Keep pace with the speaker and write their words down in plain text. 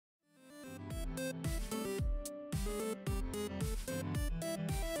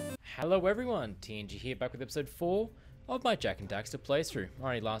Hello everyone, Teanji here, back with episode 4 of my Jak and Daxter playthrough.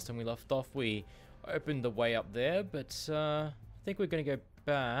 Alright, last time we left off we opened the way up there, but I think we're going to go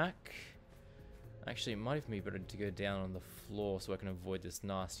back. Actually, it might even be better to go down on the floor so I can avoid this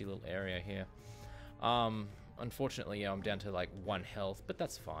nasty little area here. Unfortunately, yeah, I'm down to like 1 health, but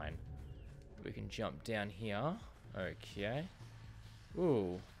that's fine. We can jump down here. Okay.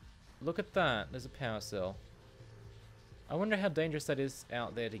 Ooh, look at that, there's a power cell. I wonder how dangerous that is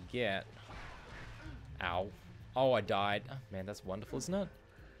out there to get. Ow. Oh, I died. Oh, man, that's wonderful, isn't it?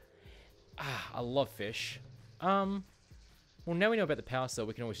 Ah, I love fish. Well, now we know about the power cell,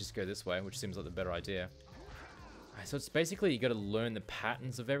 we can always just go this way, which seems like the better idea. So it's basically you got to learn the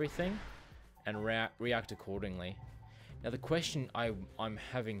patterns of everything and react accordingly. Now the question I'm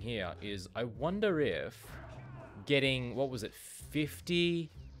having here is, I wonder if getting, what was it, 50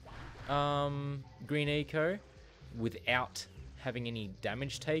 green eco without having any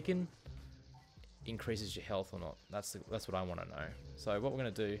damage taken increases your health or not. That's what I want to know. So what we're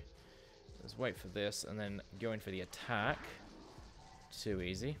going to do is wait for this and then go in for the attack. Too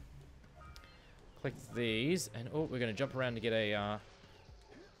easy. Click these and oh, we're going to jump around to get a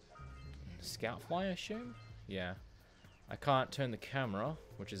scout fly, I assume? Yeah. I can't turn the camera,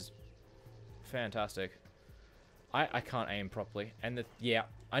 which is fantastic. I can't aim properly. And yeah,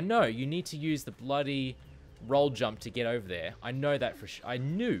 I know you need to use the bloody roll jump to get over there. I know that for sure. I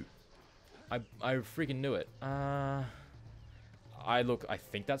knew. I freaking knew it. I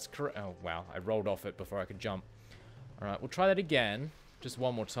think that's correct. Oh, wow. I rolled off it before I could jump. Alright, we'll try that again. Just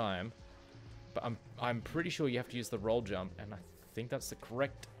one more time. But I'm pretty sure you have to use the roll jump, and I think that's the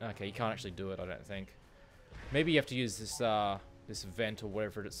correct... Okay, you can't actually do it, I don't think. Maybe you have to use this this vent or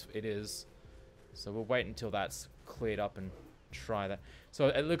whatever it is. So we'll wait until that's cleared up and try that. So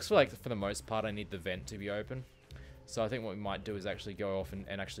it looks like, for the most part, I need the vent to be open. So I think what we might do is actually go off and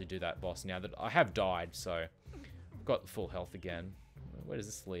actually do that boss now that I have died, so I've got full health again. Where does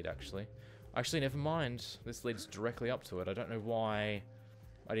this lead, actually? Actually, never mind. This leads directly up to it. I don't know why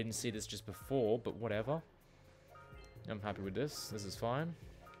I didn't see this just before, but whatever. I'm happy with this. This is fine.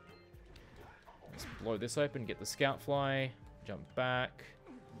 Let's blow this open, get the scout fly, jump back.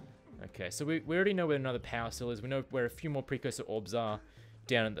 Okay, so we already know where another power cell is. We know where a few more precursor orbs are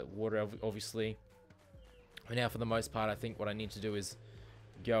down in the water, obviously. And now, for the most part, I think what I need to do is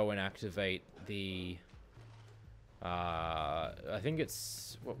go and activate the... I think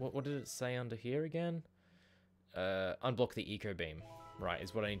it's... What did it say under here again? Unblock the eco beam. Right,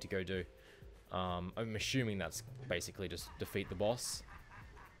 is what I need to go do. I'm assuming that's basically just defeat the boss.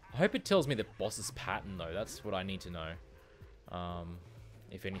 I hope it tells me the boss's pattern, though. That's what I need to know.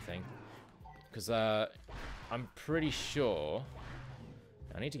 If anything. Because I'm pretty sure...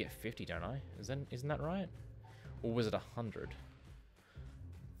 I need to get 50, don't I? Isn't that right? Or was it 100?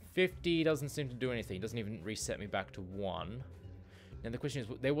 50 doesn't seem to do anything. It doesn't even reset me back to 1. Now the question is,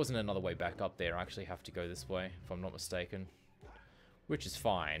 there wasn't another way back up there. I actually have to go this way, if I'm not mistaken. Which is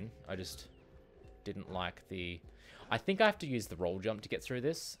fine. I just didn't like the... I think I have to use the roll jump to get through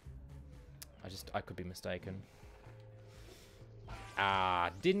this. I could be mistaken. Ah,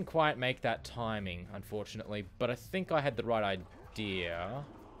 didn't quite make that timing, unfortunately. But I think I had the right idea.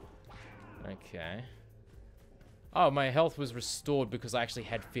 Okay. Oh, my health was restored because I actually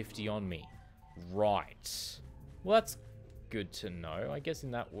had 50 on me. Right. Well, that's good to know. I guess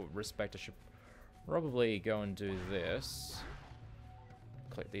in that respect, I should probably go and do this.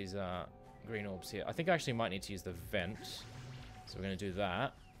 Click these green orbs here. I think I actually might need to use the vent. So we're going to do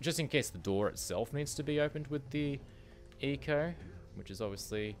that. Just in case the door itself needs to be opened with the eco, which is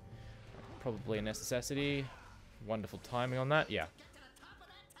obviously probably a necessity. Wonderful timing on that. Yeah.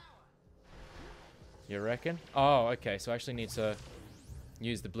 You reckon? Oh, okay. So I actually need to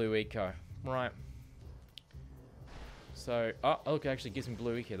use the blue eco. Right. So, oh, look, it actually gives me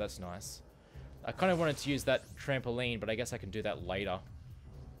blue eco. That's nice. I kind of wanted to use that trampoline, but I guess I can do that later.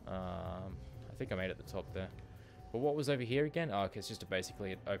 I think I made it at the top there. But what was over here again? Oh, okay, it's just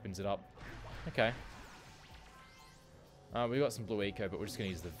basically it opens it up. Okay. We got some blue eco, but we're just going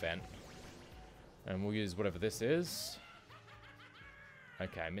to use the vent. And we'll use whatever this is.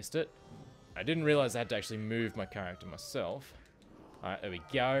 Okay, I missed it. I didn't realize I had to actually move my character myself. Alright, there we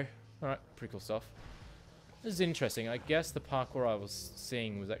go. Alright, pretty cool stuff. This is interesting. I guess the parkour I was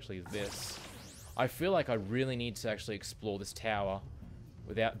seeing was actually this. I feel like I really need to actually explore this tower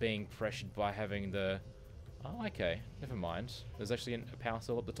without being pressured by having the... Oh, okay. Never mind. There's actually a power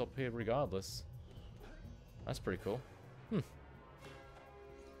cell up the top here regardless. That's pretty cool.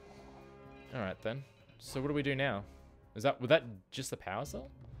 Alright then. So what do we do now? Was that just the power cell?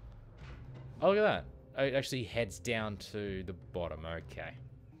 Oh, look at that. It actually heads down to the bottom. Okay.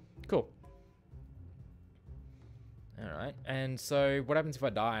 Cool. Alright, and so what happens if I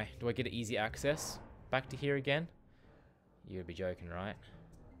die? Do I get easy access back to here again? You'd be joking, right?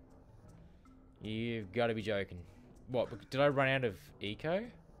 You've got to be joking. What, did I run out of eco?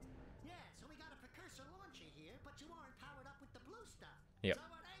 Yeah, so we got a precursor launcher here, but you aren't powered up with the blue stuff. Yep. So it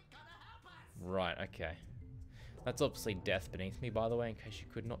ain't gonna help us. Right, okay. That's obviously death beneath me, by the way, in case you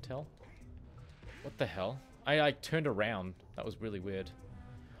could not tell. What the hell? I turned around. That was really weird.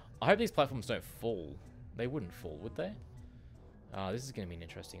 I hope these platforms don't fall. They wouldn't fall, would they? This is going to be an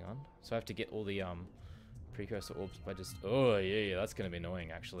interesting one. So I have to get all the precursor orbs by just... Oh, yeah, that's going to be annoying,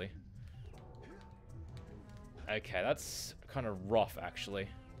 actually. Okay, that's kind of rough, actually.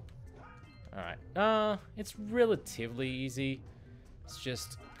 Alright. It's relatively easy. It's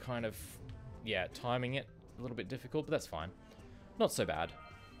just kind of, yeah, timing it a little bit difficult, but that's fine. Not so bad.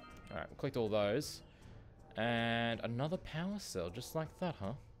 Alright, we'll collect all those. And another power cell, just like that,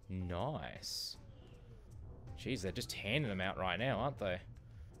 huh? Nice. Jeez, they're just handing them out right now, aren't they?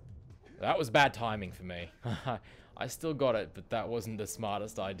 That was bad timing for me. I still got it, but that wasn't the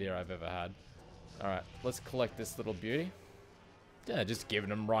smartest idea I've ever had. Alright, let's collect this little beauty. Yeah, just giving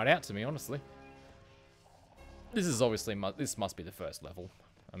them right out to me, honestly. This is obviously, this must be the first level.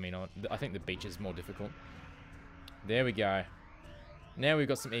 I mean, I think the beach is more difficult. There we go. Now we've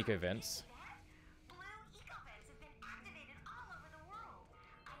got some eco vents. Blue eco vents have been activated all over the world.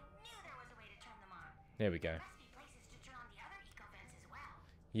 I knew there was a way to turn them on. There we go. There must be places to turn on the other eco vents as well.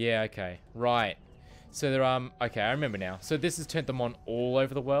 Yeah, okay. Right. So there, okay, I remember now. So this has turned them on all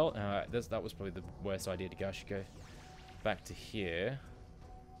over the world. That was probably the worst idea to go. I should go back to here.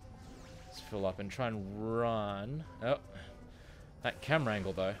 Let's fill up and try and run. Oh, that camera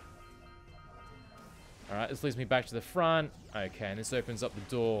angle though. Alright, this leads me back to the front. Okay, and this opens up the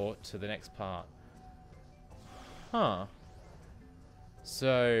door to the next part. Huh.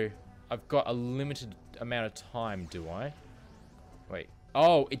 So, I've got a limited amount of time, do I? Wait.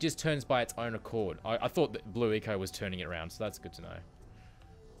 Oh, it just turns by its own accord. I thought that Blue Eco was turning it around, so that's good to know.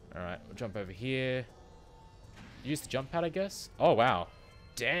 Alright, we'll jump over here. Use the jump pad, I guess? Oh, wow.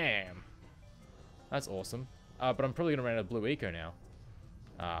 Damn. That's awesome. But I'm probably going to run out of Blue Eco now.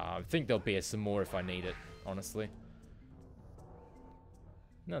 I think there'll be some more if I need it, honestly.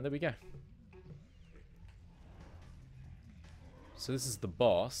 No, there we go. So this is the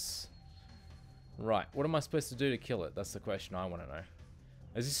boss. Right, what am I supposed to do to kill it? That's the question I want to know.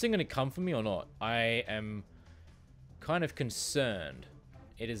 Is this thing going to come for me or not? I am kind of concerned.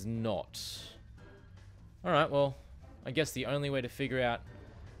 It is not. Alright, well, I guess the only way to figure out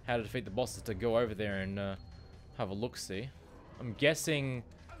how to defeat the boss is to go over there and have a look-see. I'm guessing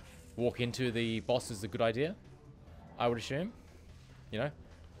walk into the boss is a good idea, I would assume. You know?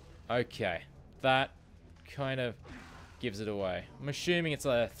 Okay. That kind of gives it away. I'm assuming it's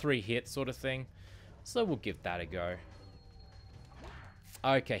a 3-hit sort of thing, so we'll give that a go.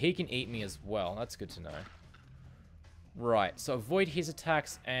 Okay, he can eat me as well. That's good to know. Right, so avoid his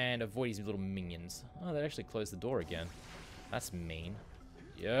attacks and avoid his little minions. Oh, they actually closed the door again. That's mean.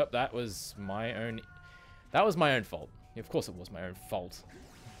 Yep, that was my own... That was my own fault. Of course it was my own fault.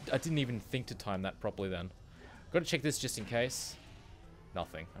 I didn't even think to time that properly then. Gotta check this just in case.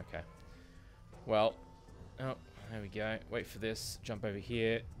 Nothing. Okay. Well. Oh, there we go. Wait for this. Jump over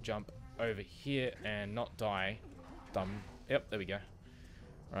here. Jump over here and not die. Dumb. Yep, there we go.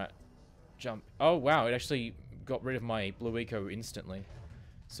 Right. Jump. Oh, wow. It actually got rid of my blue eco instantly.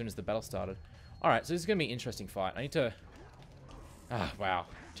 As soon as the battle started. Alright, so this is going to be an interesting fight. I need to... Ah, wow.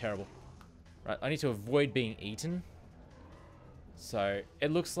 Terrible. Right, I need to avoid being eaten. So,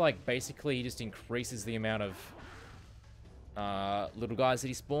 it looks like basically he just increases the amount of little guys that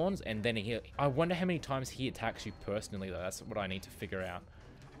he spawns, and then he... I wonder how many times he attacks you personally, though. That's what I need to figure out.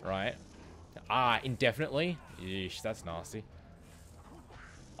 Right? Ah, indefinitely? Yeesh, that's nasty.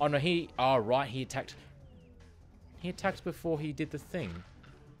 Oh, no, he... Oh, right, he attacked... He attacked before he did the thing.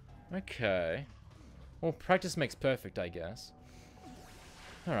 Okay. Well, practice makes perfect, I guess.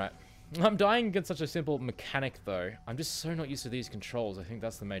 Alright. I'm dying against such a simple mechanic, though. I'm just so not used to these controls. I think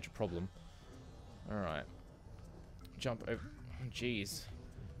that's the major problem. Alright. Jump over... Jeez.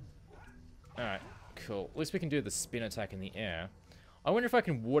 Alright, cool. At least we can do the spin attack in the air. I wonder if I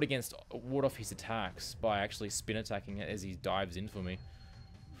can ward off his attacks by actually spin attacking it as he dives in for me.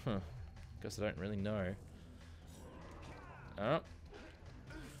 Huh. Guess I don't really know.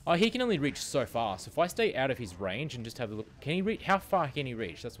 Oh, he can only reach so far. So if I stay out of his range and just have a look... Can he reach... How far can he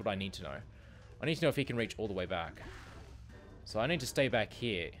reach? That's what I need to know. I need to know if he can reach all the way back. So I need to stay back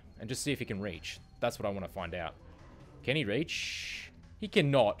here and just see if he can reach. That's what I want to find out. Can he reach? He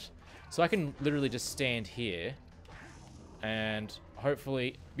cannot. So I can literally just stand here and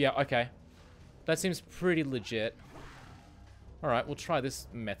hopefully... Yeah, okay. That seems pretty legit. Alright, we'll try this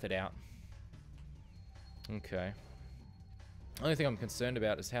method out. Okay. Only thing I'm concerned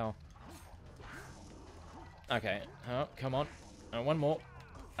about is how... Okay. Oh, come on. One more.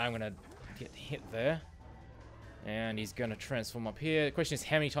 I'm gonna get hit there. And he's gonna transform up here. The question is,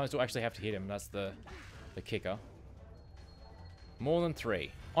 how many times do I actually have to hit him? That's the kicker. More than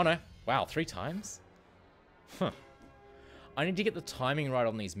 3. Oh no. Wow, 3 times? Huh. I need to get the timing right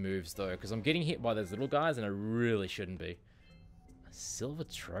on these moves though, because I'm getting hit by those little guys and I really shouldn't be. A silver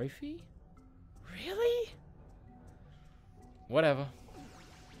trophy? Really? Whatever.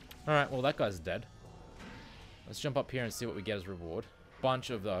 Alright, well that guy's dead. Let's jump up here and see what we get as reward.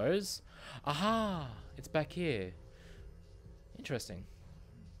 Bunch of those. Aha! It's back here. Interesting.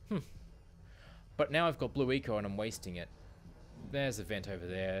 But now I've got blue eco and I'm wasting it. There's a vent over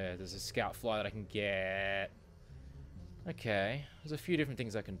there. There's a scout fly that I can get. Okay. There's a few different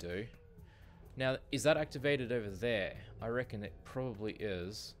things I can do. Now, is that activated over there? I reckon it probably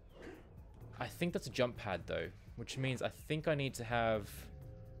is. I think that's a jump pad though, which means I think I need to have...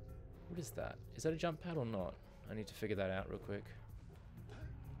 What is that? Is that a jump pad or not? I need to figure that out real quick.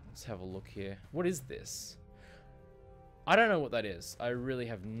 Let's have a look here. What is this? I don't know what that is. I really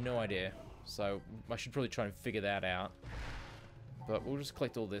have no idea. So I should probably try and figure that out. But we'll just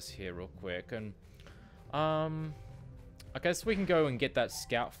collect all this here real quick. And I guess we can go and get that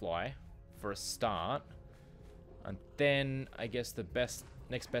scout fly for a start. And then I guess the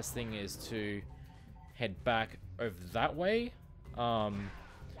next best thing is to head back over that way.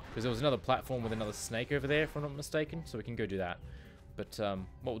 Because there was another platform with another snake over there, if I'm not mistaken. So we can go do that. But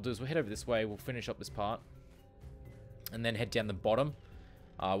what we'll do is we'll head over this way. We'll finish up this part. And then head down the bottom.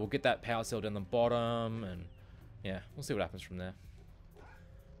 We'll get that power cell down the bottom. And yeah, we'll see what happens from there.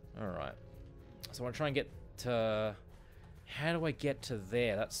 Alright. So I want to try and get to... How do I get to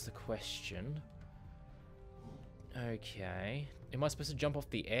there? That's the question. Okay. Am I supposed to jump off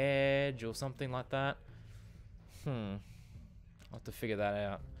the edge or something like that? I'll have to figure that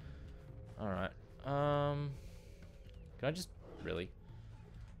out. Alright. Can I just... Really?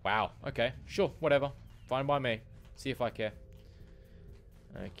 Wow. Okay. Sure. Whatever. Fine by me. See if I care.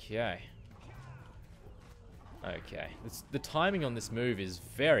 Okay. Okay. The timing on this move is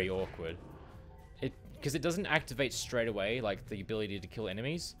very awkward. Because it doesn't activate straight away, like the ability to kill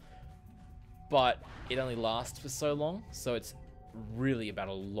enemies. But it only lasts for so long. So it's really about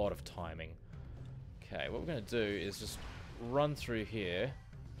a lot of timing. Okay. What we're going to do is just run through here.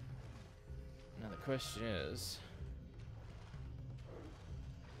 Now the question is...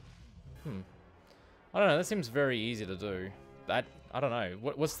 I don't know, that seems very easy to do. I don't know.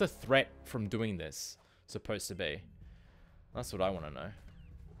 What's the threat from doing this supposed to be? That's what I want to know.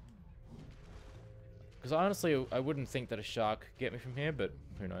 Because honestly, I wouldn't think that a shark could get me from here, but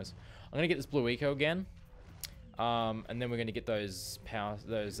who knows. I'm going to get this blue eco again. And then we're going to get those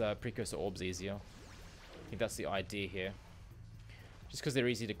precursor orbs easier. I think that's the idea here. Just because they're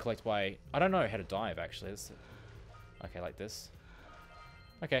easy to collect by... I don't know how to dive, actually. Okay, like this.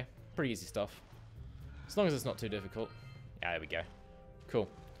 Okay, pretty easy stuff. As long as it's not too difficult. Yeah, there we go. Cool.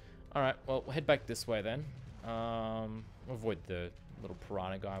 Alright, well, we'll head back this way then. Avoid the little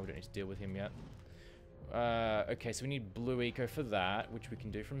piranha guy. We don't need to deal with him yet. Okay, so we need blue eco for that, which we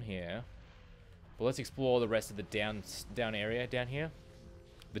can do from here. But let's explore the rest of the down area down here.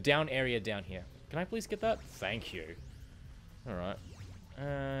 The down area down here. Can I please get that? Thank you. Alright.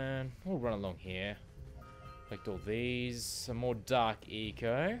 And we'll run along here. Collect all these. Some more dark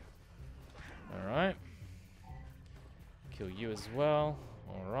eco. Alright. Kill you as well.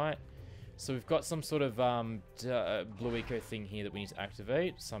 Alright. So we've got some sort of blue eco thing here that we need to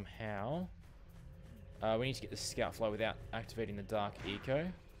activate somehow. We need to get the scout fly without activating the dark eco.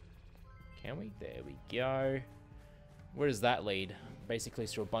 Can we? There we go. Where does that lead? Basically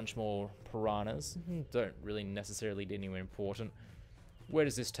through a bunch more piranhas. Don't really necessarily lead anywhere important. Where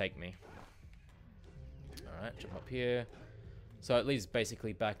does this take me? Alright, jump up here. So it leads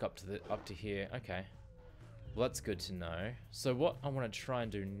basically back up to here. Okay. Well, that's good to know. So what I want to try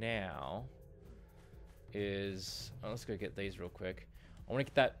and do now is... let's go get these real quick. I want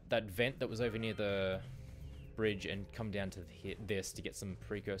to get that vent that was over near the bridge and come down to this to get some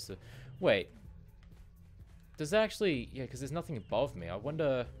precursor. Wait. Does that actually... Yeah, because there's nothing above me. I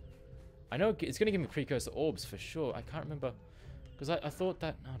wonder... I know it's going to give me precursor orbs for sure. I can't remember. Because I thought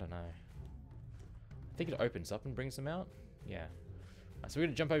that... I don't know. I think it opens up and brings them out. Yeah. So we're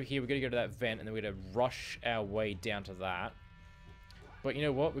going to jump over here. We're going to go to that vent and then we're going to rush our way down to that. But you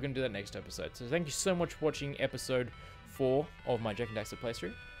know what? We're going to do that next episode. So thank you so much for watching episode 4 of my Jak and Daxter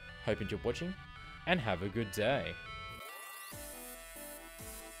playthrough. Hope you enjoyed watching and have a good day.